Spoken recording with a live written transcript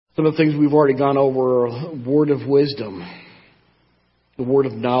Some of the things we've already gone over are word of wisdom, the word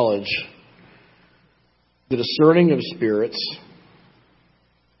of knowledge, the discerning of spirits,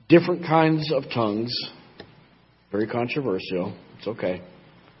 different kinds of tongues, very controversial, it's okay,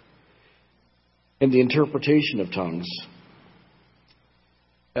 and the interpretation of tongues.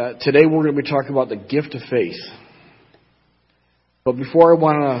 Today we're going to be talking about the gift of faith. But before I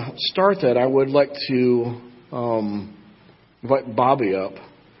want to start that, I would like to invite Bobby up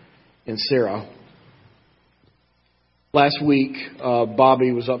and Sarah. Last week,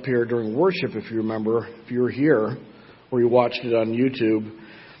 Bobby was up here during worship, if you remember, if you were here, or you watched it on YouTube,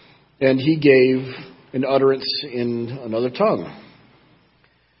 and he gave an utterance in another tongue.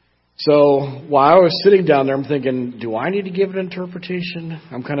 So while I was sitting down there, I'm thinking, do I need to give an interpretation?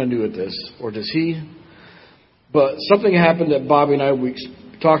 I'm kind of new at this, or does he? But something happened that Bobby and we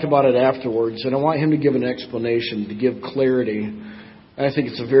talked about it afterwards, and I want him to give an explanation, to give clarity. I think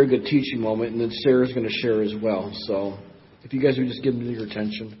it's a very good teaching moment, and then Sarah's going to share as well. So if you guys would just give them your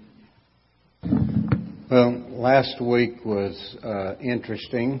attention. Well, last week was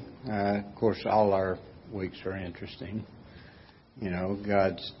interesting. Of course, all our weeks are interesting. You know,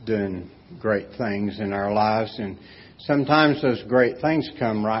 God's doing great things in our lives, and sometimes those great things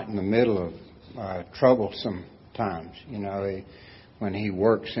come right in the middle of troublesome times. You know, when He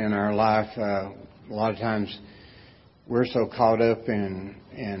works in our life, a lot of times we're so caught up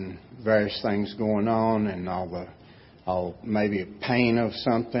in various things going on and all maybe a pain of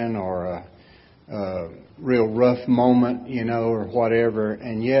something or a real rough moment, you know, or whatever,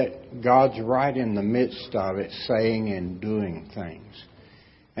 and yet God's right in the midst of it, saying and doing things.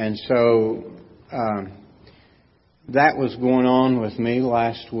 And so that was going on with me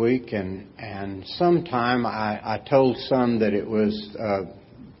last week, and sometime I told some that it was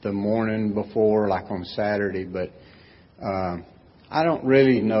the morning before, like on Saturday, but I don't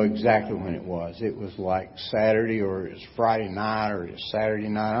really know exactly when it was. It was like Saturday, or it was Friday night, or it was Saturday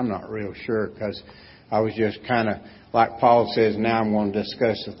night. I'm not real sure, because I was just kind of, like Paul says, now I'm going to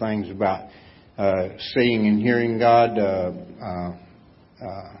discuss the things about seeing and hearing God,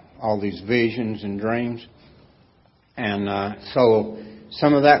 all these visions and dreams. And so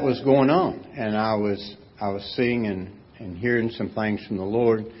some of that was going on, and I was seeing and hearing some things from the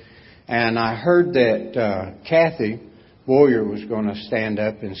Lord. And I heard that Kathy Boyer was going to stand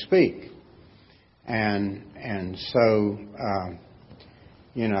up and speak. And so,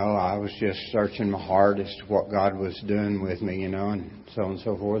 you know, I was just searching my heart as to what God was doing with me, you know, and so on and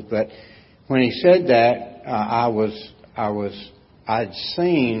so forth. But when he said that, I'd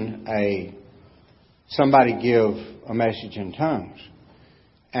seen somebody give a message in tongues.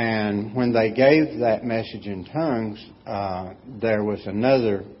 And when they gave that message in tongues, there was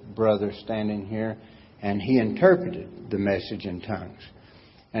another brother standing here, and he interpreted the message in tongues.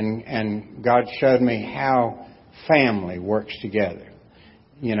 And God showed me how family works together.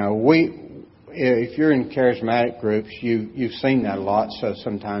 You know, if you're in charismatic groups, you've seen that a lot. So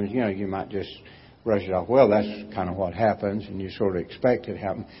sometimes, you know, you might just brush it off. Well, that's kind of what happens, and you sort of expect it to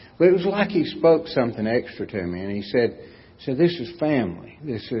happen. But it was like He spoke something extra to me, and He said, "This is family.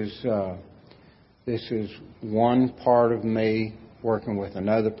 This is one part of me working with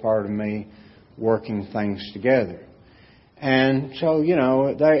another part of me, working things together." And so, you know,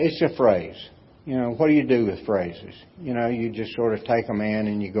 it's a phrase. You know, what do you do with phrases? You know, you just sort of take them in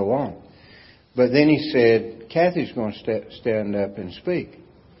and you go on. But then he said, Kathy's going to stand up and speak.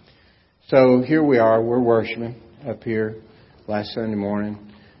 So here we are, we're worshiping up here last Sunday morning.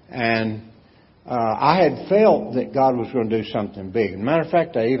 And I had felt that God was going to do something big. As a matter of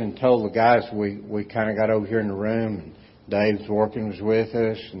fact, I even told the guys, we kind of got over here in the room, and Dave's was with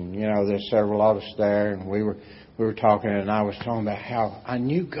us, and, you know, there's several of us there, and we were talking, and I was talking about how I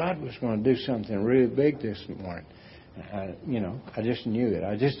knew God was going to do something really big this morning. You know, I just knew it.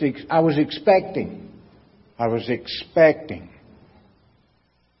 I was expecting.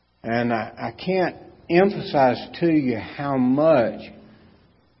 And I can't emphasize to you how much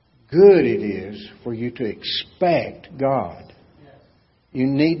good it is for you to expect God. You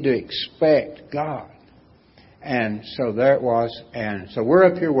need to expect God. And so there it was. And so we're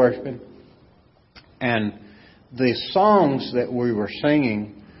up here worshiping. And the songs that we were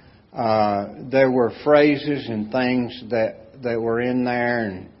singing, there were phrases and things that were in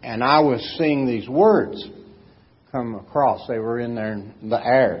there. And I was seeing these words come across. They were in there in the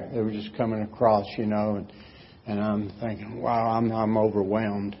air. They were just coming across, you know. And I'm thinking, wow, I'm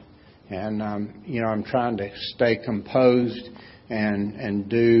overwhelmed. And, you know, I'm trying to stay composed and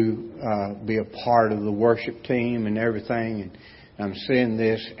be a part of the worship team and everything. And I'm seeing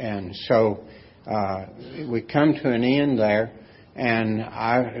this. And so we come to an end there. And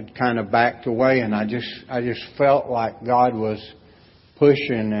I had kind of backed away, and I just felt like God was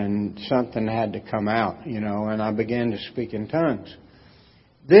pushing and something had to come out, and I began to speak in tongues.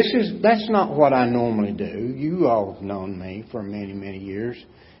 That's not what I normally do. You all have known me for many, many years,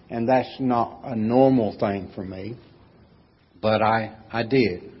 and that's not a normal thing for me. But I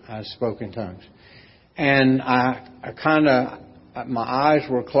did. I spoke in tongues. And I kind of, my eyes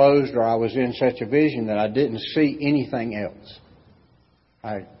were closed, or I was in such a vision that I didn't see anything else.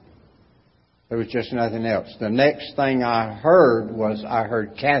 There was just nothing else. The next thing I heard was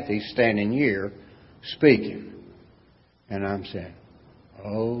Kathy standing here speaking. And I'm saying,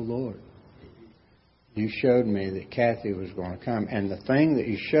 oh, Lord, you showed me that Kathy was going to come. And the thing that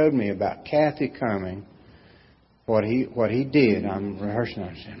you showed me about Kathy coming, what he did, I'm rehearsing,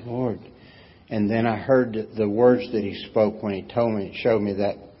 I'm saying, Lord. And then I heard the words that he spoke when he told me, showed me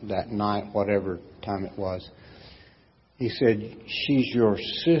that night, whatever time it was. He said, she's your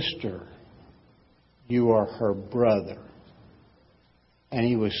sister. You are her brother. And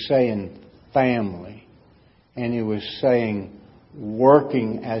he was saying family. And he was saying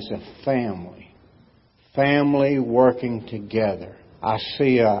working as a family. Family working together. I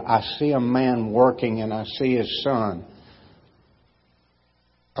see a man working, and I see his son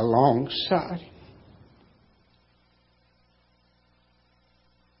alongside him.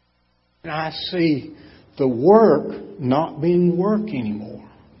 And I see the work not being work anymore.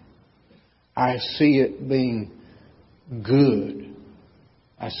 I see it being good.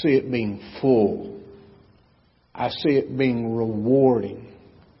 I see it being full. I see it being rewarding.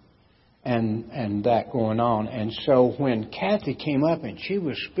 And that going on. And so when Kathy came up and she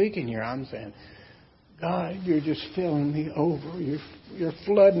was speaking here, I'm saying, God, you're just filling me over. You're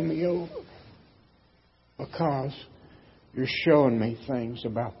flooding me over. Because you're showing me things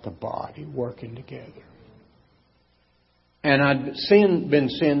about the body working together. And I'd been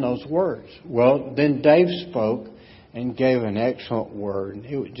seeing those words. Well, then Dave spoke and gave an excellent word.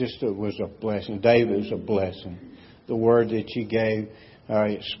 It was a blessing. Dave is a blessing. The word that you gave,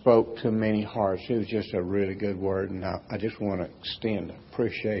 it spoke to many hearts. It was just a really good word. And I just want to extend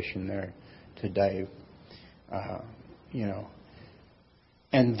appreciation there to Dave.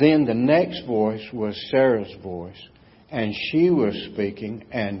 And then the next voice was Sarah's voice. And she was speaking,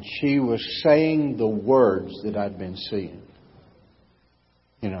 and she was saying the words that I'd been seeing.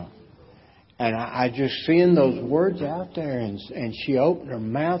 And I just seeing those words out there, and she opened her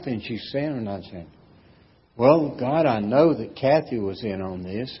mouth and she's saying, and I'm saying, well, God, I know that Kathy was in on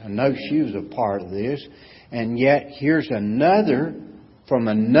this. I know she was a part of this. And yet here's another from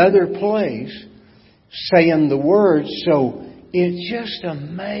another place saying the words. So it's just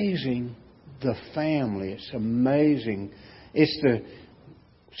amazing, the family. It's amazing. It's the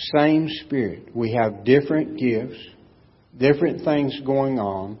same Spirit. We have different gifts, different things going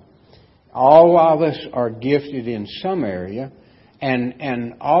on. All of us are gifted in some area,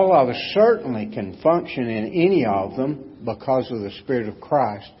 and all of us certainly can function in any of them because of the Spirit of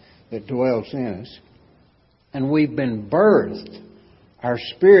Christ that dwells in us. And we've been birthed. Our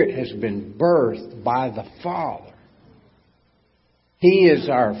spirit has been birthed by the Father. He is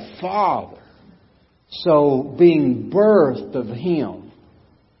our Father. So being birthed of Him,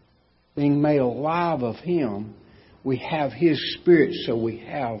 being made alive of Him, we have His Spirit, so we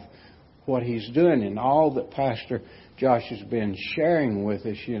have what He's doing. And all that Pastor Josh has been sharing with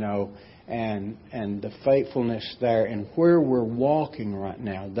us, and the faithfulness there and where we're walking right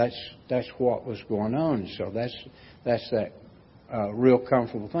now, that's what was going on. So that's that real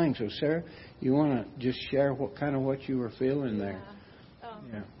comfortable thing. So Sarah, you want to just share what you were feeling there?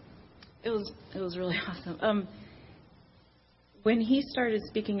 Yeah. It was really awesome. When he started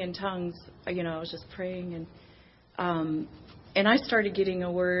speaking in tongues, I was just praying, and I started getting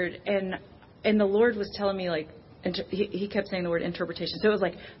a word, and the Lord was telling me, like, he kept saying the word interpretation. So it was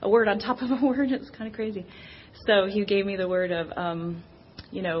like a word on top of a word. It was kind of crazy. So he gave me the word of,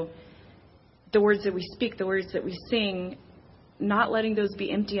 the words that we speak, the words that we sing, not letting those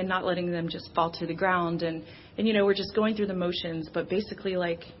be empty and not letting them just fall to the ground. And we're just going through the motions. But basically,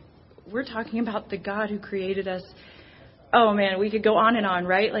 like, we're talking about the God who created us. Oh, man, we could go on and on,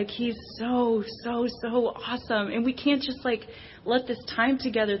 right? Like, He's so, so, so awesome. And we can't just, like, let this time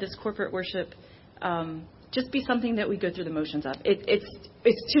together, this corporate worship, just be something that we go through the motions of.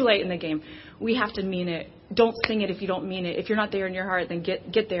 It's too late in the game. We have to mean it. Don't sing it if you don't mean it. If you're not there in your heart, then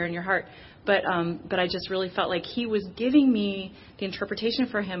get there in your heart. But I just really felt like He was giving me the interpretation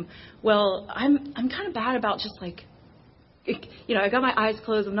for Him. Well, I'm kind of bad about just like, I got my eyes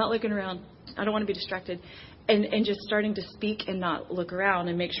closed. I'm not looking around. I don't want to be distracted. and just starting to speak and not look around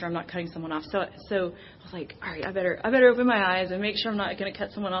and make sure I'm not cutting someone off. So I was like, all right, I better open my eyes and make sure I'm not going to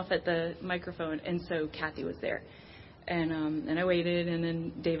cut someone off at the microphone. And so Kathy was there, and I waited, and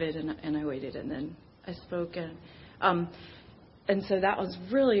then David and I waited, and then I spoke, and so that was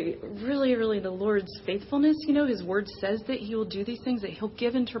really, really, really the Lord's faithfulness. You know, His Word says that He will do these things, that He'll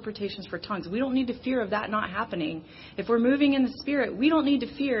give interpretations for tongues. We don't need to fear of that not happening. If we're moving in the Spirit, we don't need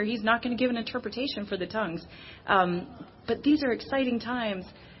to fear He's not going to give an interpretation for the tongues. But these are exciting times.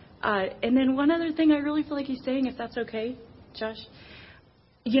 And then one other thing I really feel like He's saying, if that's okay, Josh.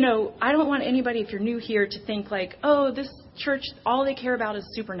 You know, I don't want anybody, if you're new here, to think like, oh, this church, all they care about is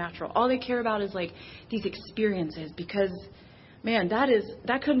supernatural. All they care about is like these experiences, because man,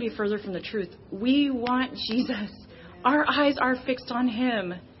 that couldn't be further from the truth. We want Jesus. Our eyes are fixed on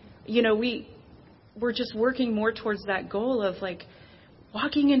Him. You know, we're just working more towards that goal of like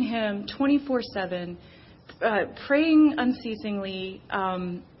walking in Him 24/7, praying unceasingly.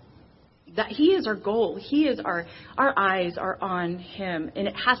 That He is our goal. He is our eyes are on Him, and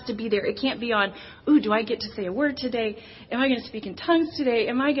it has to be there. It can't be on, ooh, do I get to say a word today? Am I going to speak in tongues today?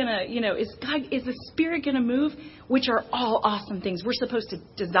 Am I going to, is the Spirit going to move? Which are all awesome things. We're supposed to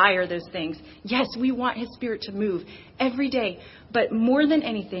desire those things. Yes, we want His Spirit to move every day. But more than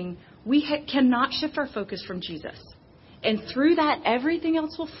anything, we cannot shift our focus from Jesus. And through that, everything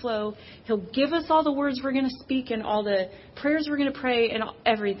else will flow. He'll give us all the words we're going to speak and all the prayers we're going to pray and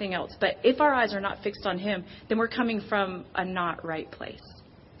everything else. But if our eyes are not fixed on Him, then we're coming from a not right place.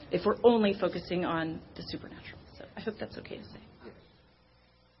 If we're only focusing on the supernatural. So I hope that's okay to say.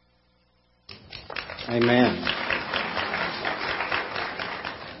 Amen.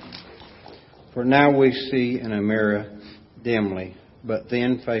 For now we see in a mirror dimly, but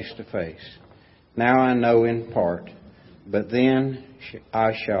then face to face. Now I know in part, but then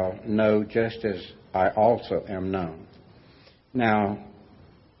I shall know just as I also am known. Now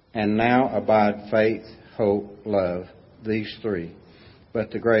abide faith, hope, love, these three.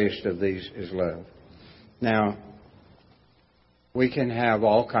 But the greatest of these is love. Now, we can have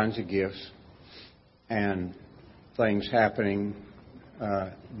all kinds of gifts and things happening,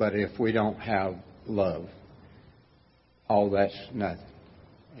 but if we don't have love, all that's nothing.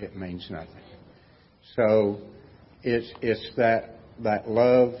 It means nothing. So, it's that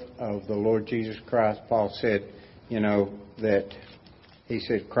love of the Lord Jesus Christ. Paul said, that he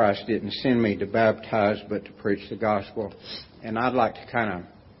said Christ didn't send me to baptize but to preach the gospel. And I'd like to kind of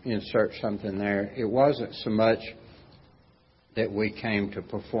insert something there. It wasn't so much that we came to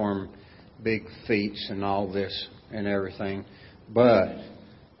perform big feats and all this and everything, but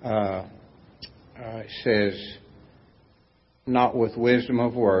it says, not with wisdom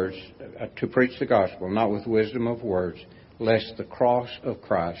of words, to preach the gospel, not with wisdom of words, lest the cross of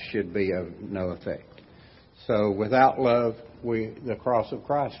Christ should be of no effect. So without love, the cross of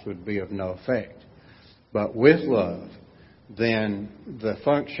Christ would be of no effect. But with love, then the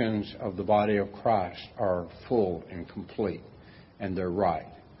functions of the body of Christ are full and complete, and they're right.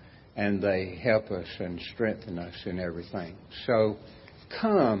 And they help us and strengthen us in everything. So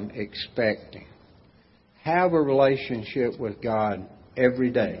come expecting. Have a relationship with God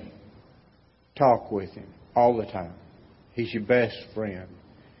every day. Talk with Him all the time. He's your best friend.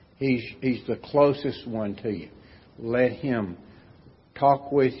 He's the closest one to you. Let Him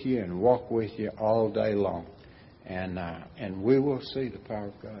talk with you and walk with you all day long. And we will see the power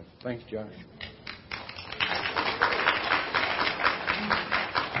of God. Thanks, Josh.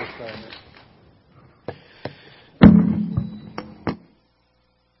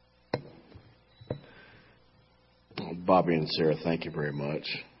 Bobby and Sarah, thank you very much.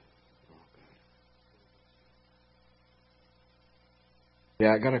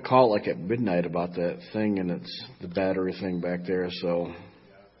 Yeah, I got a call like at midnight about that thing, and it's the battery thing back there. So,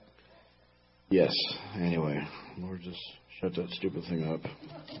 yes. Anyway, Lord, just shut that stupid thing up.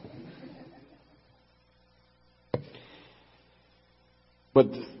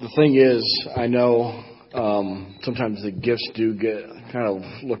 But the thing is, I know sometimes the gifts do get kind of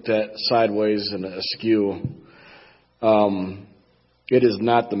looked at sideways and askew. It is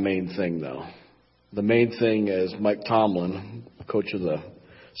not the main thing, though. The main thing, as Mike Tomlin, coach of the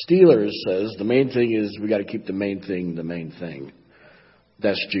Steelers, says, the main thing is we got to keep the main thing the main thing.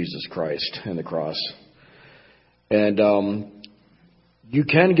 That's Jesus Christ and the cross. And you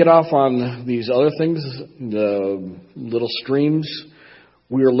can get off on these other things, the little streams.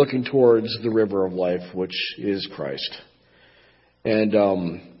 We are looking towards the river of life, which is Christ. And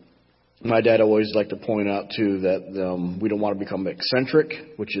my dad always liked to point out, too, that we don't want to become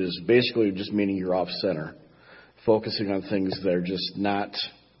eccentric, which is basically just meaning you're off center, focusing on things that are just not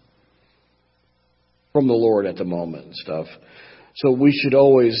from the Lord at the moment and stuff. So we should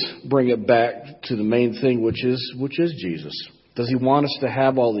always bring it back to the main thing, which is Jesus. Does he want us to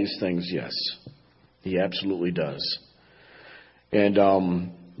have all these things? Yes, he absolutely does. And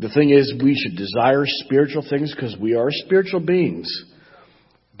the thing is, we should desire spiritual things because we are spiritual beings.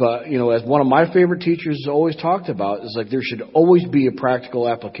 But, as one of my favorite teachers always talked about, is like there should always be a practical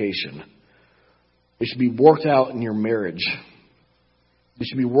application. It should be worked out in your marriage. It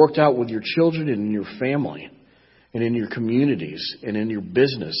should be worked out with your children and in your family and in your communities and in your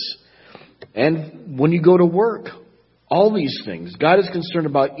business. And when you go to work, all these things. God is concerned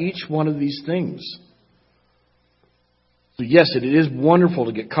about each one of these things. So yes, it is wonderful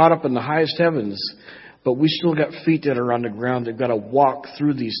to get caught up in the highest heavens, but we still got feet that are on the ground. They've got to walk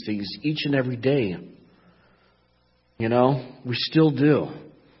through these things each and every day. We still do.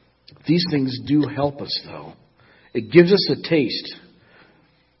 These things do help us, though. It gives us a taste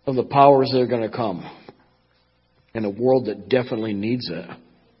of the powers that are going to come in a world that definitely needs it.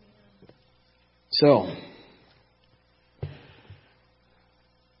 So,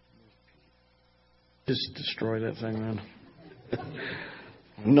 just destroy that thing, man.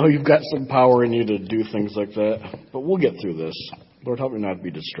 I know you've got some power in you to do things like that, but we'll get through this. Lord, help me not to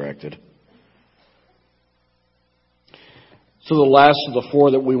be distracted. So the last of the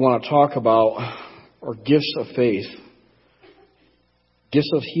four that we want to talk about are gifts of faith.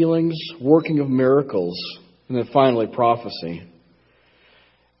 Gifts of healings, working of miracles, and then finally prophecy.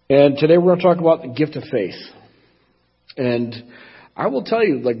 And today we're going to talk about the gift of faith. And I will tell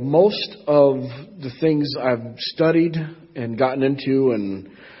you, like most of the things I've studied and gotten into and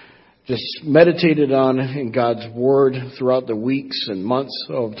just meditated on in God's Word throughout the weeks and months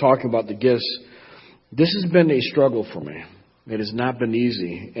of talking about the gifts, this has been a struggle for me. It has not been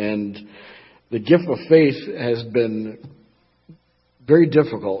easy. And the gift of faith has been very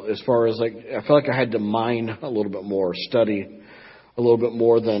difficult as far as I felt like I had to mine a little bit more, study a little bit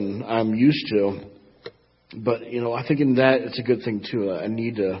more than I'm used to. But, I think in that it's a good thing too. I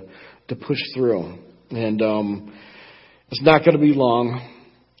need to push through. And it's not going to be long,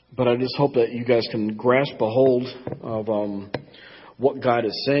 but I just hope that you guys can grasp a hold of what God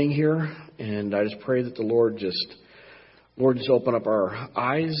is saying here. And I just pray that the Lord just open up our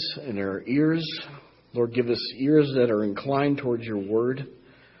eyes and our ears. Lord, give us ears that are inclined towards your word.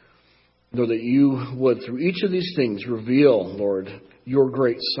 Lord, that you would, through each of these things, reveal, Lord, your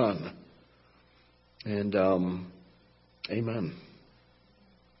great Son. And amen.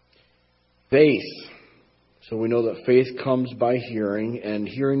 Faith. So we know that faith comes by hearing, and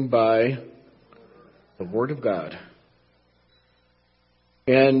hearing by the Word of God.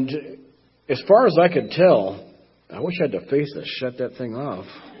 And as far as I could tell, I wish I had the faith to shut that thing off.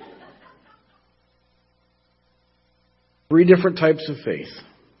 3 different types of faith.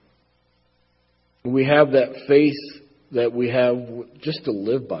 We have that faith that we have just to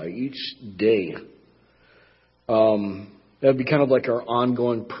live by each day. That would be kind of like our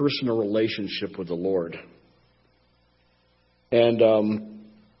ongoing personal relationship with the Lord. And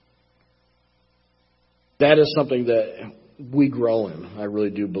that is something that we grow in. I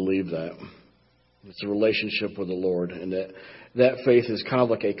really do believe that. It's a relationship with the Lord. And that faith is kind of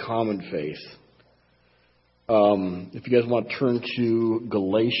like a common faith. If you guys want to turn to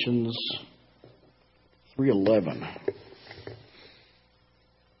Galatians 3:11.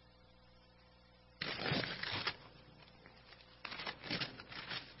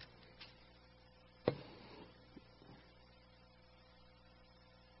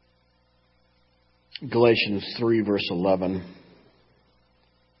 Galatians 3, verse 11.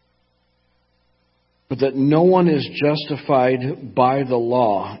 But that no one is justified by the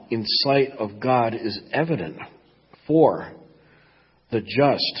law in sight of God is evident. For the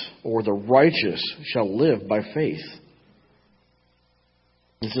just or the righteous shall live by faith.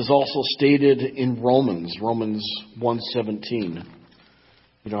 This is also stated in Romans 1:17.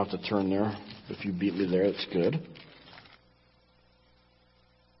 You don't have to turn there. If you beat me there, that's good.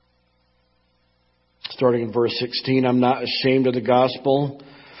 Starting in verse 16, I'm not ashamed of the gospel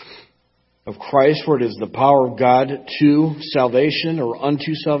of Christ, for it is the power of God to salvation or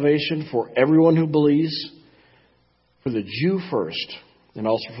unto salvation for everyone who believes, for the Jew first, and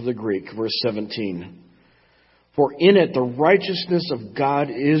also for the Greek. Verse 17. For in it the righteousness of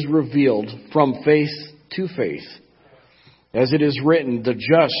God is revealed from faith to faith. As it is written, the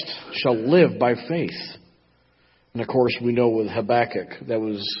just shall live by faith. And of course we know with Habakkuk, that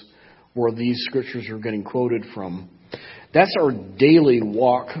was where these scriptures are getting quoted from. That's our daily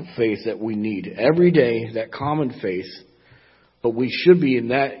walk faith that we need. Every day, that common faith. But we should be in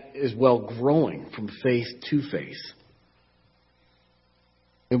that as well growing from faith to faith.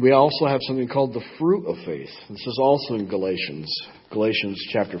 And we also have something called the fruit of faith. This is also in Galatians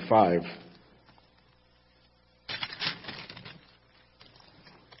chapter 5.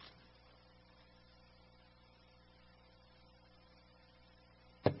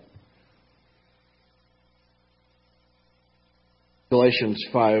 Galatians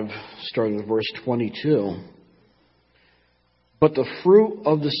 5, starting with verse 22. But the fruit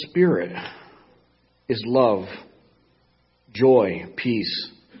of the Spirit is love, joy, peace,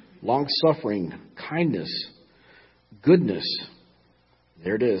 long-suffering, kindness, goodness.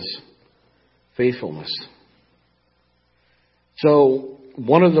 There it is. Faithfulness. So,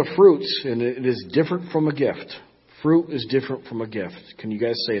 one of the fruits, and it is different from a gift. Fruit is different from a gift. Can you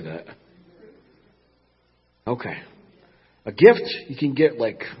guys say that? Okay. A gift you can get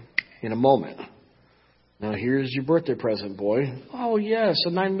like in a moment. Now here's your birthday present, boy. Oh yes,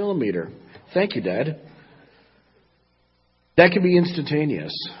 a 9mm. Thank you, Dad. That can be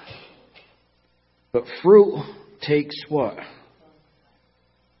instantaneous. But fruit takes what?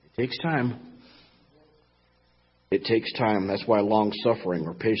 It takes time. It takes time. That's why long suffering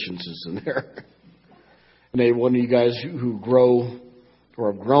or patience is in there. And any one of you guys who grow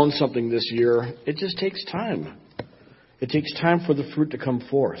or have grown something this year, it just takes time. It takes time for the fruit to come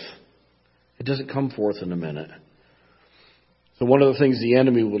forth. It doesn't come forth in a minute. So one of the things the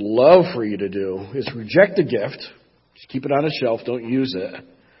enemy would love for you to do is reject the gift. Just keep it on a shelf. Don't use it.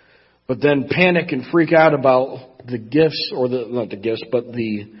 But then panic and freak out about the gifts, or not the gifts, but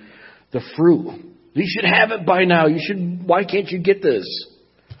the fruit. You should have it by now. Why can't you get this?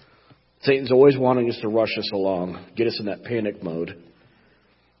 Satan's always wanting us to rush us along, get us in that panic mode.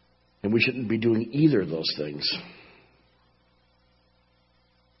 And we shouldn't be doing either of those things.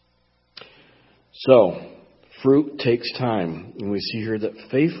 So, fruit takes time. And we see here that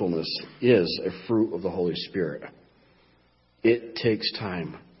faithfulness is a fruit of the Holy Spirit. It takes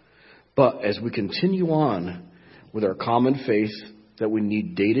time. But as we continue on with our common faith that we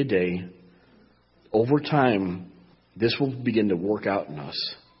need day to day, over time, this will begin to work out in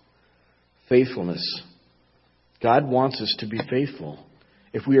us. Faithfulness. God wants us to be faithful.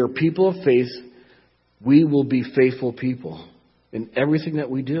 If we are people of faith, we will be faithful people in everything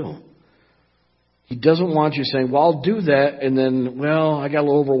that we do. He doesn't want you saying, well, I'll do that, and then, well, I got a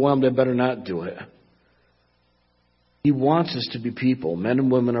little overwhelmed, I better not do it. He wants us to be people, men and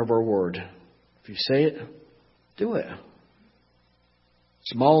women of our word. If you say it, do it.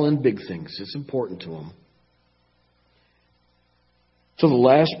 Small and big things, it's important to him. So the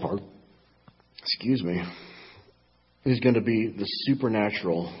last part, is going to be the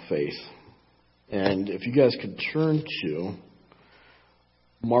supernatural faith. And if you guys could turn to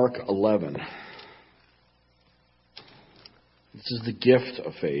Mark 11. This is the gift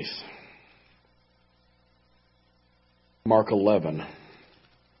of faith. Mark 11.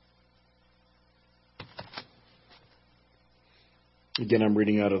 Again, I'm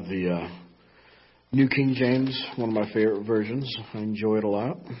reading out of the New King James, one of my favorite versions. I enjoy it a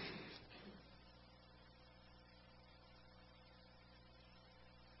lot.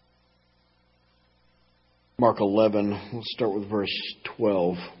 Mark 11, let's start with verse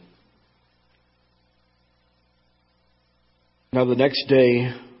 12. Now the next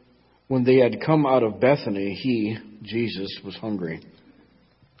day, when they had come out of Bethany, he, Jesus, was hungry.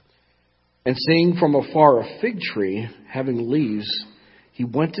 And seeing from afar a fig tree having leaves, he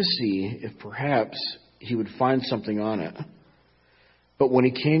went to see if perhaps he would find something on it. But when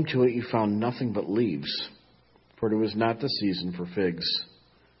he came to it, he found nothing but leaves, for it was not the season for figs.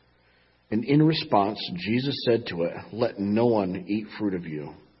 And in response, Jesus said to it, "Let no one eat fruit of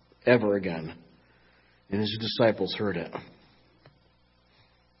you ever again." And his disciples heard it.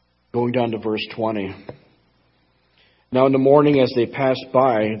 Going down to verse 20. Now in the morning as they passed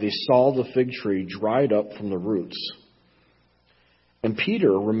by, they saw the fig tree dried up from the roots. And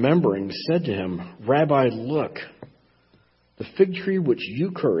Peter, remembering, said to him, "Rabbi, look, the fig tree which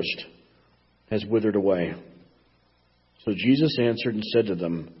you cursed has withered away." So Jesus answered and said to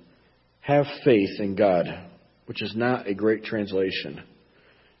them, "Have faith in God," which is not a great translation.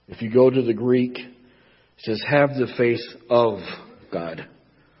 If you go to the Greek, it says, "Have the faith of God."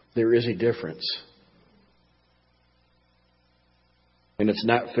 There is a difference. And it's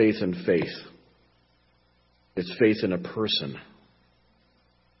not faith in faith. It's faith in a person.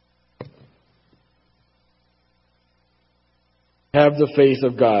 Have the faith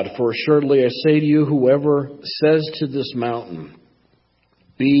of God. For assuredly I say to you, whoever says to this mountain,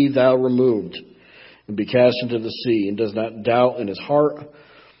 "Be thou removed and be cast into the sea," and does not doubt in his heart,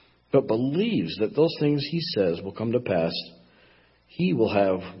 but believes that those things he says will come to pass, he will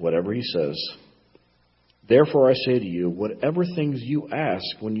have whatever he says. Therefore I say to you, whatever things you ask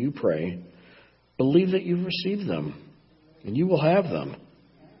when you pray, believe that you've received them, and you will have them.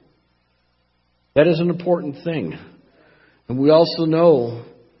 That is an important thing. And we also know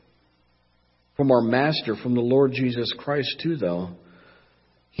from our Master, from the Lord Jesus Christ too, though,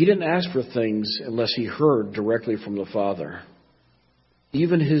 He didn't ask for things unless He heard directly from the Father.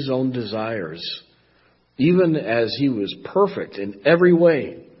 Even His own desires, even as He was perfect in every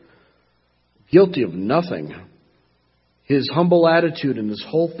way, guilty of nothing, His humble attitude in this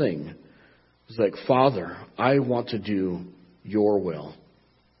whole thing was like, Father, I want to do your will.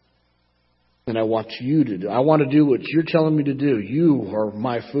 And I want to do what you're telling me to do. You are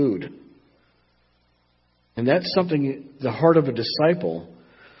my food. And that's something, the heart of a disciple.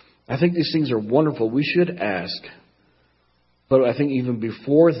 I think these things are wonderful. We should ask. But I think even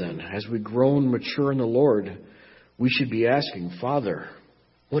before then, as we grow and mature in the Lord, we should be asking, Father,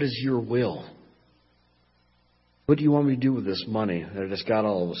 what is your will? What do you want me to do with this money that I just got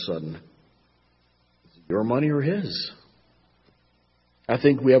all of a sudden? Is it your money or His? I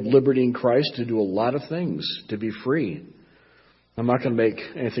think we have liberty in Christ to do a lot of things, to be free. I'm not going to make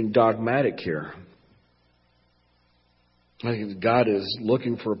anything dogmatic here. I think God is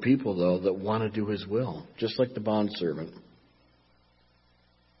looking for people, though, that want to do His will, just like the bondservant.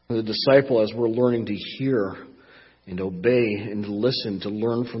 The disciple, as we're learning to hear and obey and to listen, to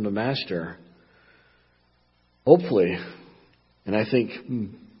learn from the Master, hopefully, and I think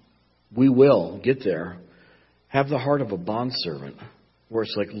we will get there, have the heart of a bondservant, where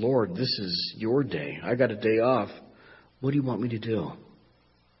it's like, Lord, this is your day. I got a day off. What do you want me to do?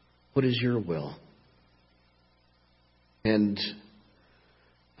 What is your will? And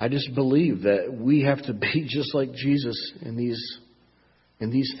I just believe that we have to be just like Jesus in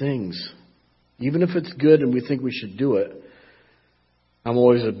these things. Even if it's good and we think we should do it, I'm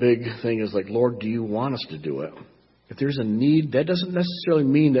always a big thing is like, Lord, do you want us to do it? If there's a need, that doesn't necessarily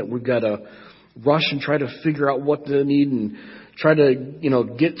mean that we've got to rush and try to figure out what they need and try to,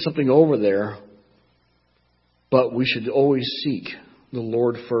 get something over there. But we should always seek the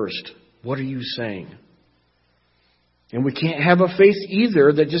Lord first. What are you saying? And we can't have a faith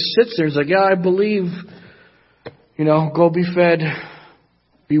either that just sits there and is like, yeah, I believe, go be fed,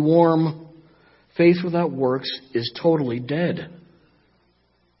 be warm. Faith without works is totally dead.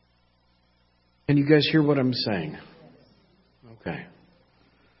 Can you guys hear what I'm saying? Okay.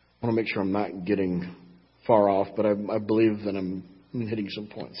 I want to make sure I'm not getting far off, but I believe that I'm hitting some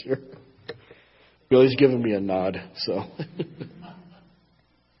points here. Billy's giving me a nod, so.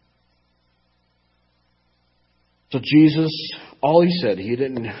 So Jesus, all He said, He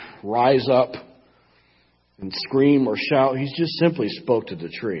didn't rise up and scream or shout. He just simply spoke to the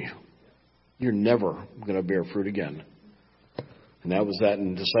tree. You're never going to bear fruit again. And that was that,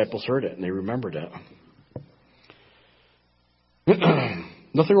 and the disciples heard it, and they remembered it.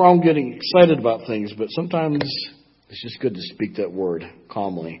 Nothing wrong with getting excited about things, but sometimes it's just good to speak that word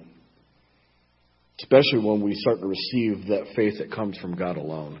calmly. Especially when we start to receive that faith that comes from God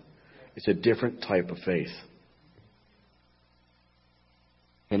alone. It's a different type of faith.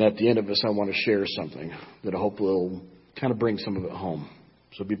 And at the end of this, I want to share something that I hope will kind of bring some of it home.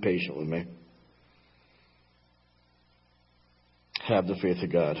 So be patient with me. Have the faith of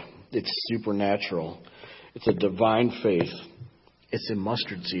God. It's supernatural. It's a divine faith. It's a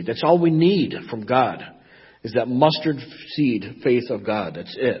mustard seed. That's all we need from God, is that mustard seed faith of God.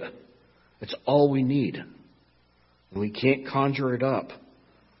 That's it. That's all we need. And we can't conjure it up.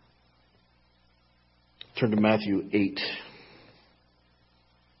 Turn to Matthew 8.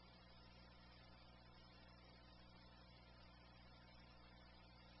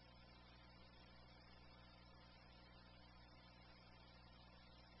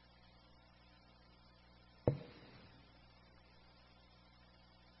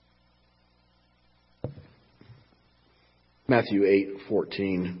 Matthew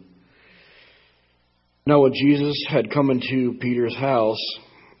 8:14. Now when Jesus had come into Peter's house,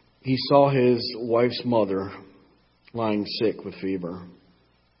 He saw his wife's mother lying sick with fever.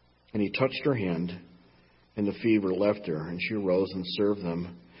 And He touched her hand, and the fever left her, and she arose and served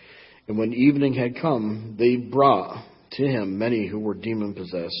them. And when evening had come, they brought to Him many who were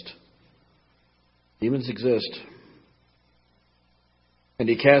demon-possessed. Demons exist. And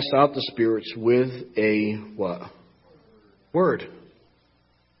He cast out the spirits with a what? Word.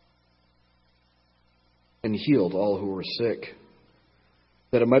 And healed all who were sick,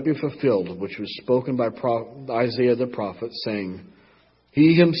 that it might be fulfilled, which was spoken by Isaiah the prophet, saying,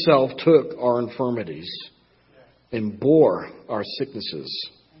 He Himself took our infirmities and bore our sicknesses.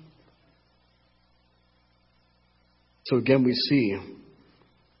 So again we see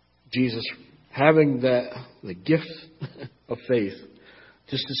Jesus having the gift of faith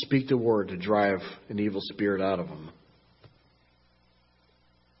just to speak the word to drive an evil spirit out of them.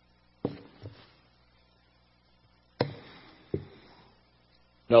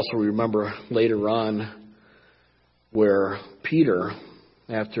 And also remember later on where Peter,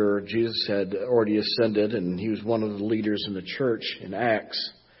 after Jesus had already ascended and he was one of the leaders in the church in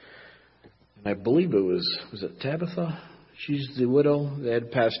Acts, and I believe it was it Tabitha? She's the widow that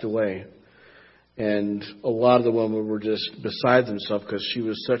had passed away. And a lot of the women were just beside themselves because she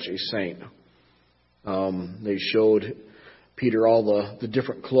was such a saint. They showed Peter all the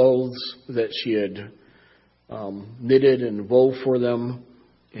different clothes that she had knitted and wove for them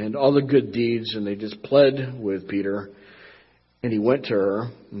and all the good deeds. And they just pled with Peter. And he went to her,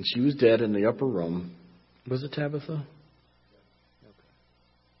 and she was dead in the upper room. Was it Tabitha?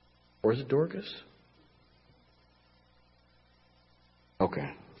 Or is it Dorcas?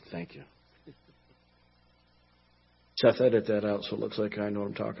 Okay, thank you. Seth, edit that out so it looks like I know what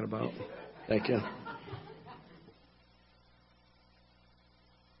I'm talking about. Thank you.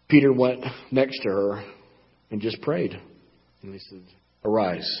 Peter went next to her and just prayed. And he said,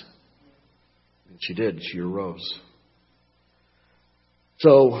 "Arise." And she did. She arose.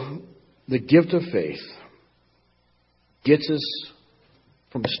 So the gift of faith gets us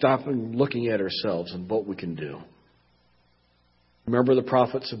from stopping looking at ourselves and what we can do. Remember the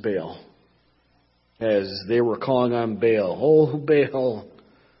prophets of Baal. As they were calling on Baal, "Oh, Baal,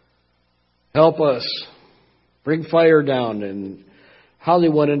 help us. Bring fire down." And how they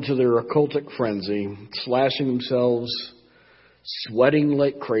went into their occultic frenzy, slashing themselves, sweating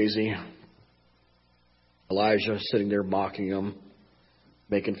like crazy. Elijah sitting there mocking them,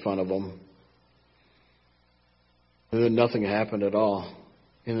 making fun of them. And then nothing happened at all.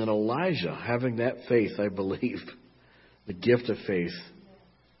 And then Elijah, having that faith, I believe, the gift of faith,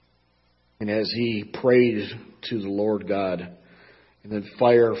 and as he prayed to the Lord God, and then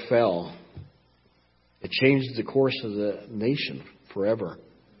fire fell, it changed the course of the nation forever.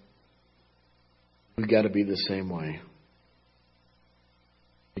 We've got to be the same way.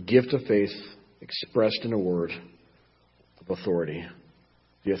 The gift of faith expressed in a word of authority.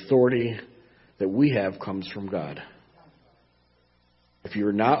 The authority that we have comes from God. If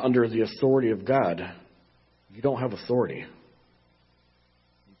you're not under the authority of God, you don't have authority.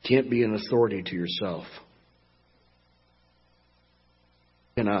 Can't be an authority to yourself.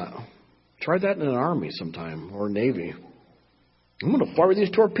 Cannot. Try that in an army sometime or Navy. I'm going to fire these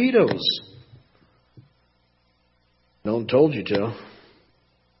torpedoes. No one told you to.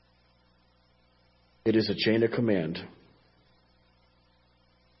 It is a chain of command.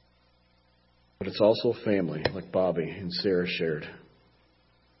 But it's also family, like Bobby and Sarah shared.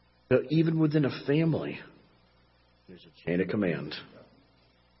 But even within a family, there's a chain of command.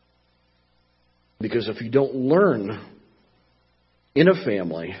 Because if you don't learn in a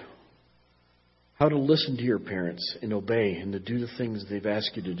family how to listen to your parents and obey and to do the things they've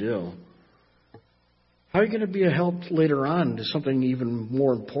asked you to do, how are you going to be a help later on to something even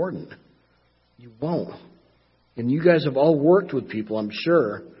more important? You won't. And you guys have all worked with people, I'm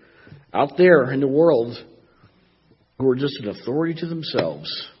sure, out there in the world who are just an authority to themselves.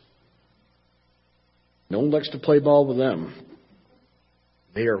 No one likes to play ball with them.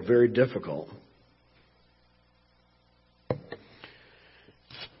 They are very difficult.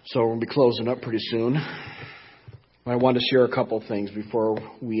 So we're going to be closing up pretty soon. I want to share a couple of things before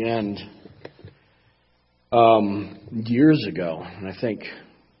we end. Years ago, and I think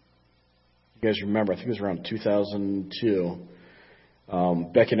you guys remember, I think it was around 2002,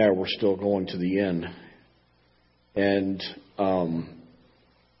 Becky and I were still going to the inn. And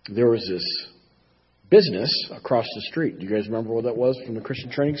there was this business across the street. Do you guys remember what that was from the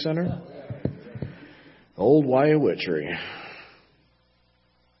Christian Training Center? Old Wyatt Witchery.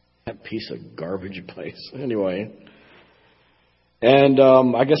 That piece of garbage place. Anyway. And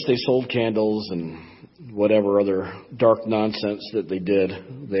I guess they sold candles and whatever other dark nonsense that they did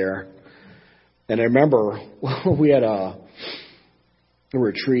there. And I remember we had a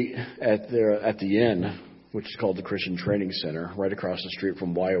retreat at the inn, which is called the Christian Training Center, right across the street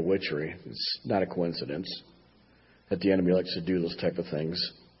from Wyatt Witchery. It's not a coincidence that the enemy likes to do those type of things.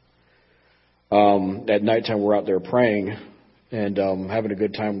 At nighttime, we're out there praying and having a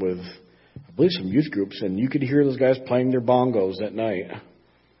good time with, I believe, some youth groups. And you could hear those guys playing their bongos at night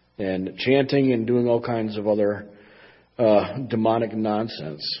and chanting and doing all kinds of other demonic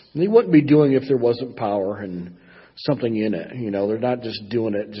nonsense. And they wouldn't be doing it if there wasn't power and something in it. You know, they're not just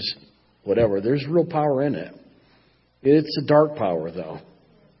doing it just whatever. There's real power in it. It's a dark power, though.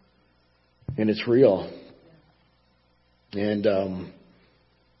 And it's real. And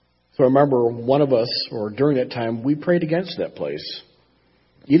So I remember one of us, or during that time, we prayed against that place.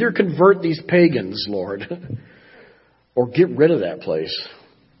 Either convert these pagans, Lord, or get rid of that place.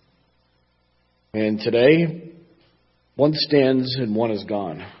 And today, one stands and one is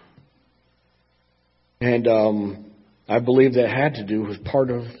gone. And I believe that had to do with part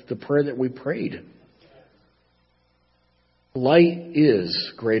of the prayer that we prayed. Light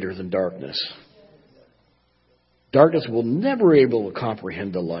is greater than darkness. Darkness will never be able to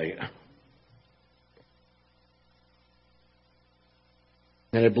comprehend the light.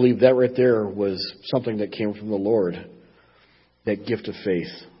 And I believe that right there was something that came from the Lord, that gift of faith.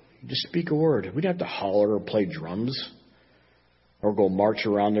 You just speak a word. We didn't have to holler or play drums or go march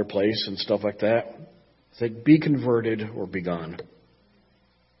around their place and stuff like that. It's like, be converted or be gone.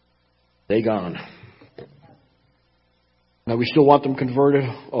 They gone. Now, we still want them converted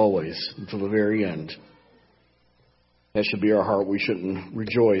always until the very end. That should be our heart. We shouldn't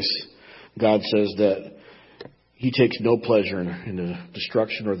rejoice. God says that He takes no pleasure in the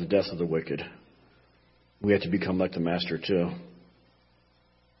destruction or the death of the wicked. We have to become like the Master too.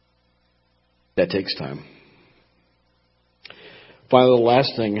 That takes time. Finally, the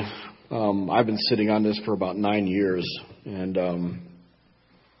last thing, I've been sitting on this for about 9 years, and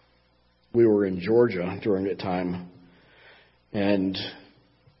we were in Georgia during that time, and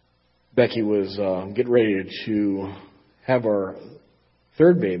Becky was getting ready to have our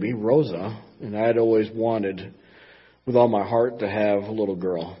third baby, Rosa, and I had always wanted with all my heart to have a little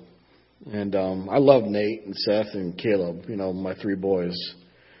girl. And I love Nate and Seth and Caleb, my 3 boys.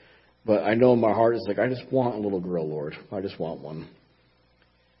 But I know in my heart, it's like, I just want a little girl, Lord. I just want one.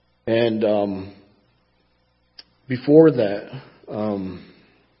 And before that,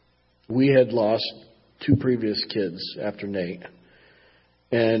 we had lost 2 previous kids after Nate.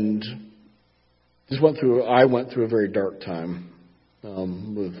 And I went through a very dark time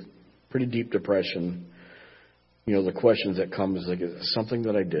with pretty deep depression. The questions that come is like, is it something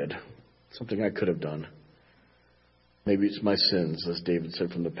that I did? Something I could have done? Maybe it's my sins, as David said,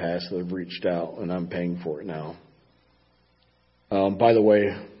 from the past that have reached out and I'm paying for it now. By the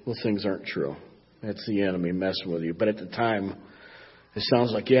way, those things aren't true. It's the enemy messing with you. But at the time, it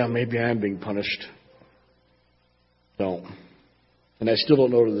sounds like, yeah, maybe I am being punished. Don't. And I still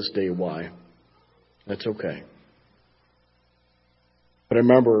don't know to this day why. That's okay. But I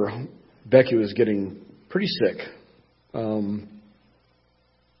remember Becky was getting pretty sick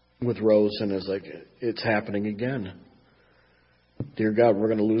with Rose, and it's like, it's happening again. Dear God, we're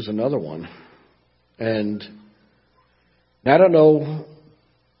going to lose another one. And I don't know,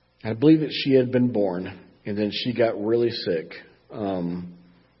 I believe that she had been born, and then she got really sick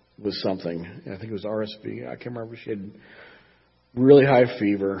with something. I think it was RSV. I can't remember. She had really high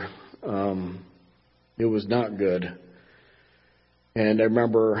fever. It was not good. And I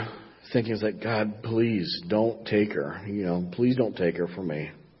remember thinking, it's like, God, please don't take her. Please don't take her from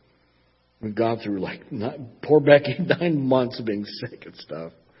me. We've gone through poor Becky, 9 months of being sick and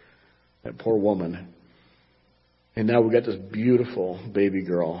stuff. That poor woman. And now we got this beautiful baby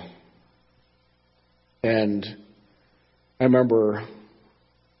girl. And I remember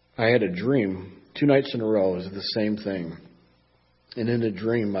I had a dream 2 nights in a row. It was the same thing. And in the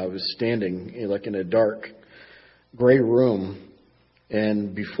dream, I was standing in a dark gray room.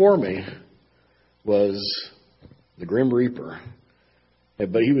 And before me was the Grim Reaper.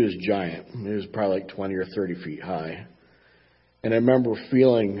 But he was giant. He was probably 20 or 30 feet high. And I remember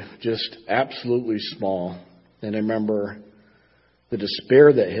feeling just absolutely small. And I remember the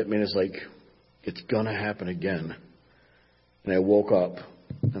despair that hit me. And it's like, it's going to happen again. And I woke up.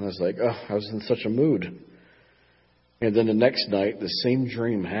 And I was like, I was in such a mood. And then the next night, the same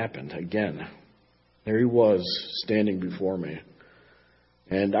dream happened again. There he was standing before me.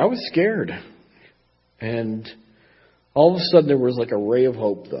 And I was scared. And all of a sudden, there was a ray of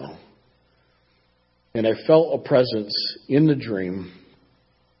hope, though. And I felt a presence in the dream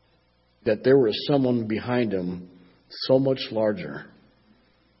that there was someone behind him so much larger,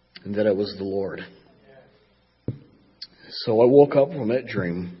 and that it was the Lord. So I woke up from that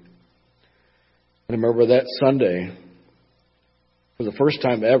dream. And I remember that Sunday, for the first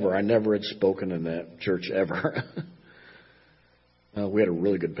time ever, I never had spoken in that church ever. We had a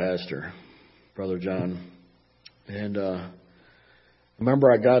really good pastor, Brother John. And I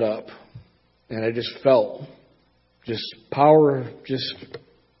remember I got up and I just felt just power just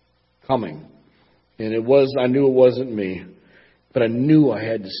coming. And I knew it wasn't me, but I knew I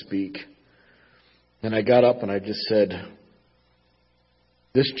had to speak. And I got up and I just said,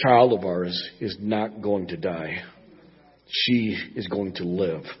 this child of ours is not going to die. She is going to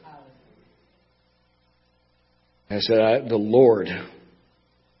live. I said, the Lord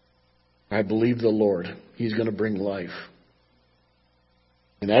I believe the Lord. He's going to bring life.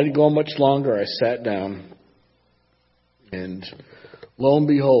 And I didn't go much longer. I sat down. And lo and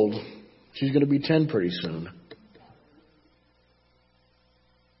behold, she's going to be 10 pretty soon.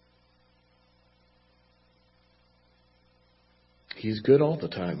 He's good all the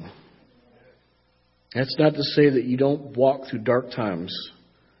time. That's not to say that you don't walk through dark times.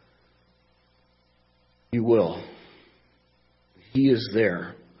 You will. He is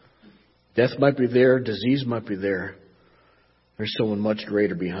there. Death might be there. Disease might be there. There's someone much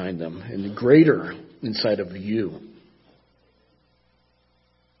greater behind them and greater inside of you.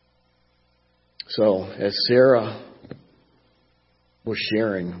 So, as Sarah was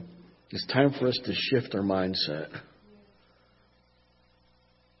sharing, it's time for us to shift our mindset.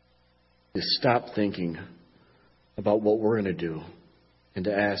 To stop thinking about what we're going to do and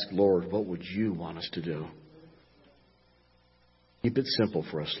to ask, Lord, what would you want us to do? Keep it simple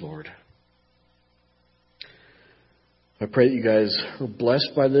for us, Lord. I pray that you guys are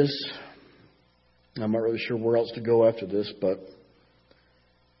blessed by this. I'm not really sure where else to go after this, but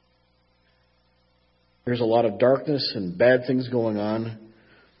there's a lot of darkness and bad things going on.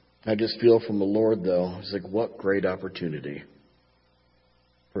 I just feel from the Lord, though, it's like, what great opportunity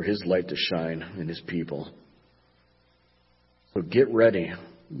for His light to shine in His people. So get ready.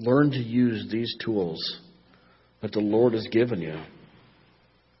 Learn to use these tools that the Lord has given you.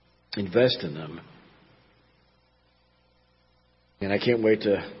 Invest in them. And I can't wait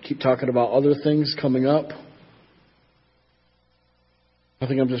to keep talking about other things coming up. I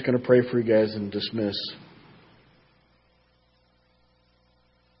think I'm just going to pray for you guys and dismiss.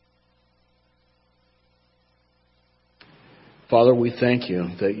 Father, we thank you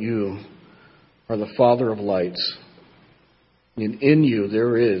that you are the Father of lights. And in you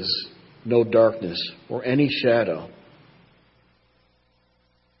there is no darkness or any shadow.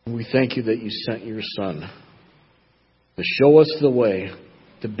 And we thank you that you sent your Son to show us the way,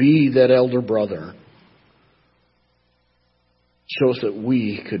 to be that elder brother. Show us that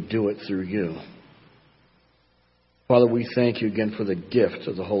we could do it through you. Father, we thank you again for the gift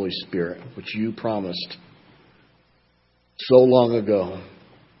of the Holy Spirit, which you promised so long ago,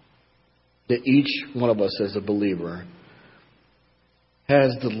 that each one of us as a believer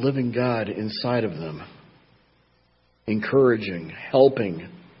has the living God inside of them, encouraging, helping,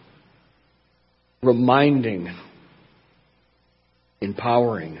 reminding,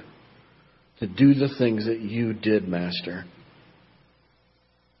 empowering to do the things that you did, Master.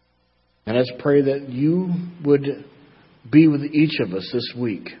 And I just pray that you would be with each of us this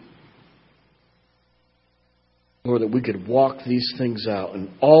week. Lord, that we could walk these things out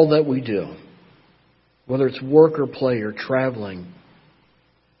in all that we do, whether it's work or play or traveling.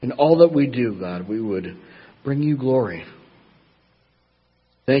 In all that we do, God, we would bring you glory.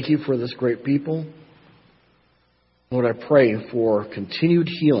 Thank you for this great people. Lord, I pray for continued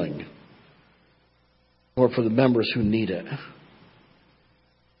healing. Lord, for the members who need it.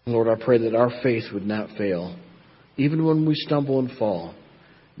 Lord, I pray that our faith would not fail. Even when we stumble and fall,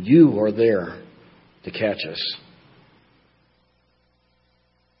 you are there to catch us.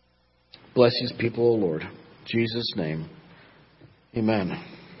 Bless these people, O Lord. In Jesus' name, amen.